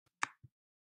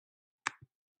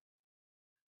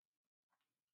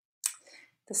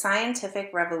The Scientific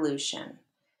Revolution.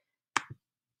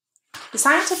 The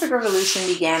scientific revolution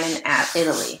began in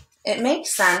Italy. It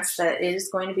makes sense that it is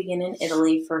going to begin in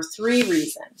Italy for three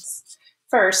reasons.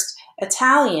 First,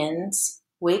 Italians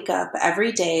wake up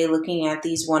every day looking at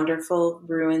these wonderful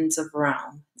ruins of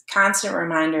Rome, constant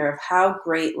reminder of how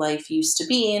great life used to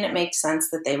be, and it makes sense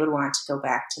that they would want to go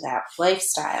back to that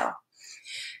lifestyle.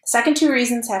 The second two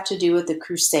reasons have to do with the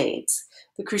Crusades.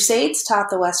 The Crusades taught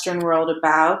the Western world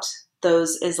about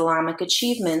those Islamic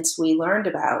achievements we learned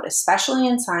about, especially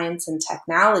in science and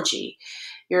technology.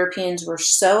 Europeans were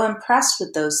so impressed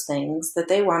with those things that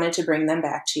they wanted to bring them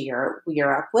back to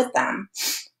Europe with them,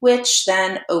 which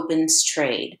then opens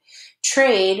trade.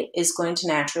 Trade is going to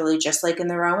naturally, just like in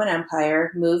the Roman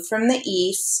Empire, move from the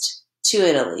east to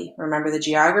Italy. Remember, the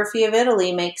geography of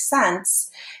Italy makes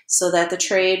sense so that the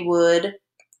trade would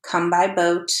come by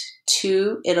boat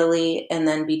to Italy and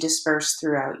then be dispersed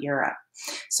throughout Europe.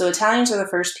 So Italians are the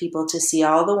first people to see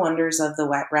all the wonders of the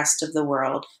rest of the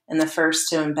world and the first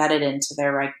to embed it into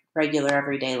their regular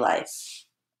everyday life.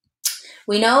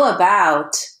 We know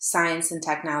about science and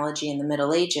technology in the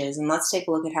Middle Ages, and let's take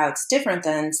a look at how it's different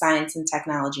than science and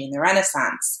technology in the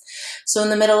Renaissance. So in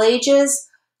the Middle Ages,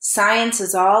 science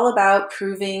is all about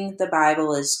proving the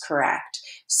Bible is correct.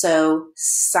 So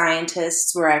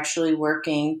scientists were actually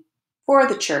working for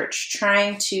the church,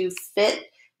 trying to fit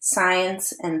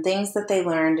science and things that they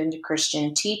learned into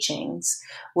Christian teachings,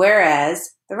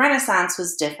 whereas the Renaissance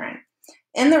was different.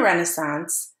 In the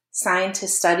Renaissance,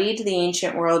 scientists studied the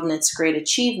ancient world and its great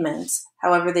achievements.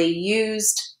 However, they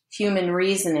used human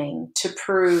reasoning to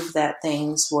prove that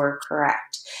things were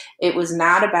correct. It was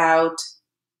not about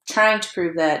trying to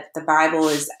prove that the Bible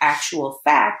is actual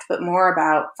fact, but more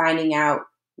about finding out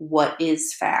what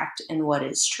is fact and what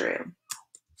is true.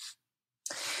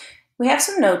 We have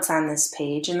some notes on this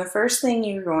page, and the first thing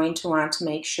you're going to want to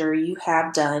make sure you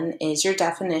have done is your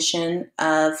definition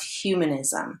of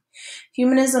humanism.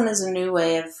 Humanism is a new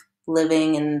way of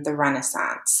living in the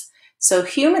Renaissance. So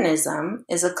humanism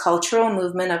is a cultural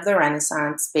movement of the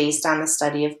Renaissance based on the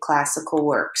study of classical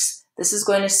works. This is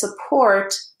going to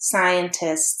support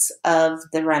scientists of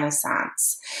the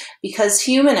Renaissance because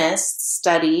humanists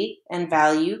study and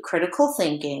value critical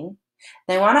thinking.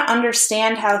 They want to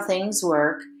understand how things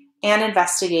work and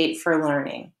investigate for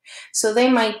learning. So they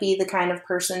might be the kind of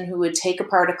person who would take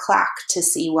apart a clock to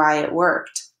see why it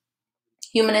worked.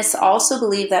 Humanists also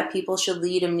believe that people should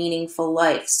lead a meaningful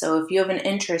life. So if you have an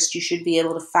interest, you should be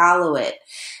able to follow it.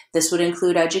 This would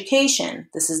include education.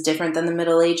 This is different than the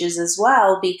Middle Ages as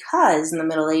well, because in the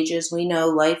Middle Ages, we know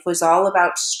life was all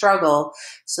about struggle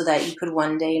so that you could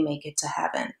one day make it to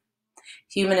heaven.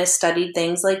 Humanists studied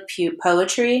things like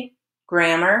poetry,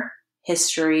 grammar,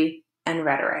 history, and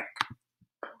rhetoric.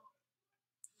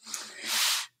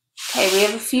 Okay, we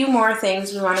have a few more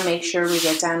things we want to make sure we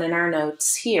get down in our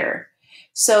notes here.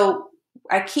 So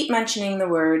I keep mentioning the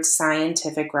word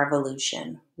scientific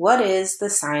revolution. What is the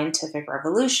scientific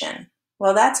revolution?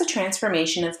 Well, that's a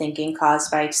transformation of thinking caused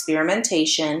by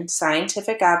experimentation,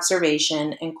 scientific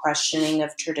observation, and questioning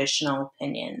of traditional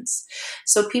opinions.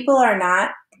 So people are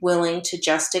not willing to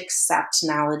just accept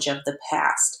knowledge of the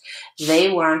past.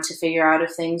 They want to figure out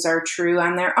if things are true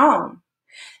on their own.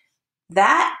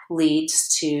 That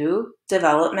leads to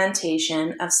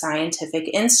developmentation of scientific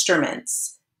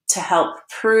instruments to help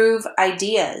prove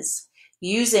ideas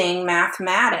using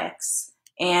mathematics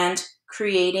and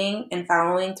creating and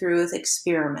following through with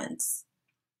experiments.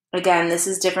 Again, this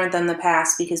is different than the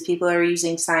past because people are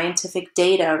using scientific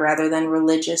data rather than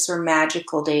religious or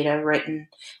magical data written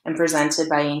and presented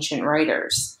by ancient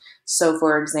writers. So,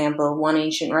 for example, one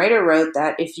ancient writer wrote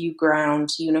that if you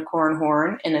ground unicorn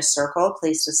horn in a circle,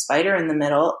 placed a spider in the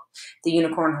middle, the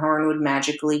unicorn horn would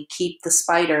magically keep the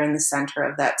spider in the center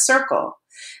of that circle.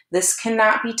 This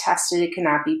cannot be tested, it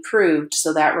cannot be proved,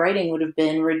 so that writing would have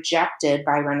been rejected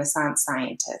by Renaissance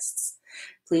scientists.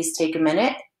 Please take a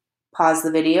minute, pause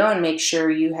the video, and make sure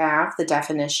you have the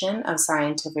definition of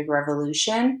scientific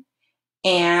revolution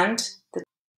and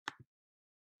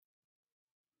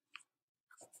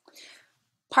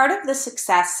part of the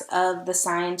success of the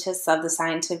scientists of the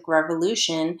scientific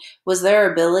revolution was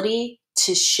their ability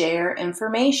to share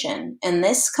information. And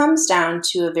this comes down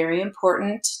to a very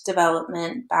important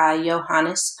development by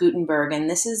Johannes Gutenberg, and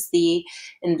this is the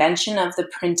invention of the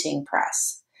printing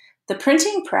press. The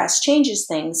printing press changes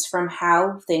things from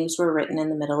how things were written in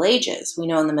the Middle Ages. We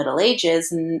know in the Middle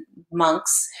Ages,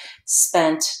 monks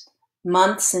spent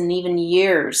months and even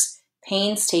years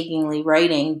painstakingly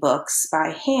writing books by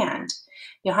hand.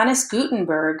 Johannes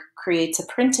Gutenberg creates a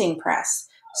printing press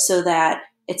so that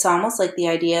it's almost like the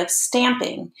idea of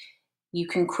stamping. You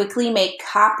can quickly make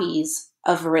copies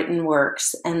of written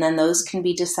works, and then those can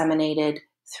be disseminated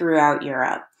throughout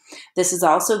Europe. This is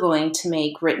also going to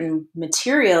make written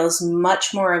materials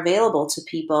much more available to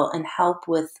people and help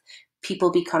with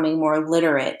people becoming more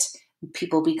literate,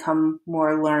 people become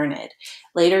more learned.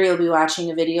 Later, you'll be watching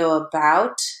a video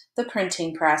about the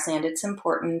printing press and its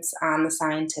importance on the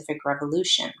scientific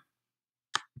revolution.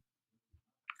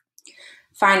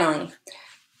 Finally,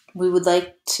 I would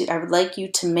like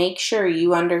you to make sure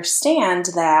you understand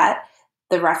that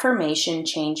the Reformation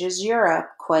changes Europe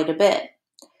quite a bit.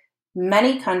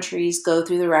 Many countries go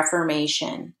through the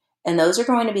Reformation, and those are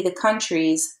going to be the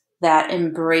countries that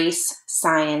embrace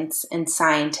science and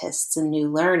scientists and new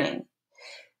learning.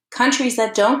 Countries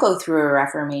that don't go through a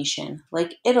Reformation,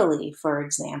 like Italy, for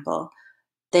example,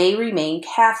 they remain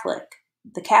Catholic.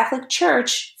 The Catholic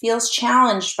Church feels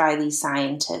challenged by these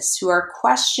scientists who are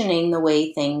questioning the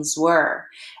way things were,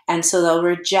 and so they'll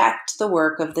reject the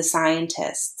work of the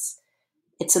scientists.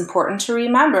 It's important to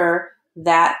remember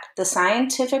that the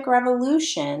scientific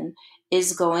revolution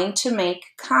is going to make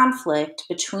conflict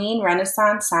between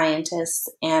Renaissance scientists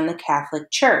and the Catholic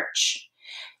Church.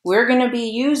 We're going to be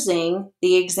using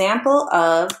the example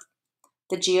of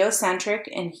the geocentric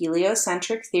and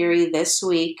heliocentric theory this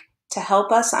week to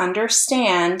help us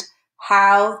understand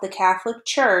how the Catholic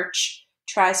Church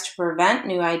tries to prevent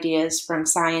new ideas from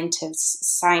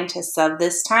scientists of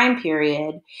this time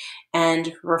period,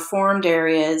 and reformed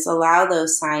areas allow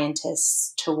those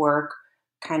scientists to work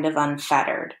kind of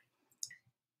unfettered.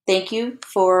 Thank you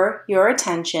for your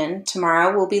attention.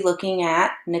 Tomorrow we'll be looking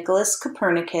at Nicholas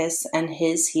Copernicus and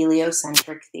his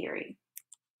heliocentric theory.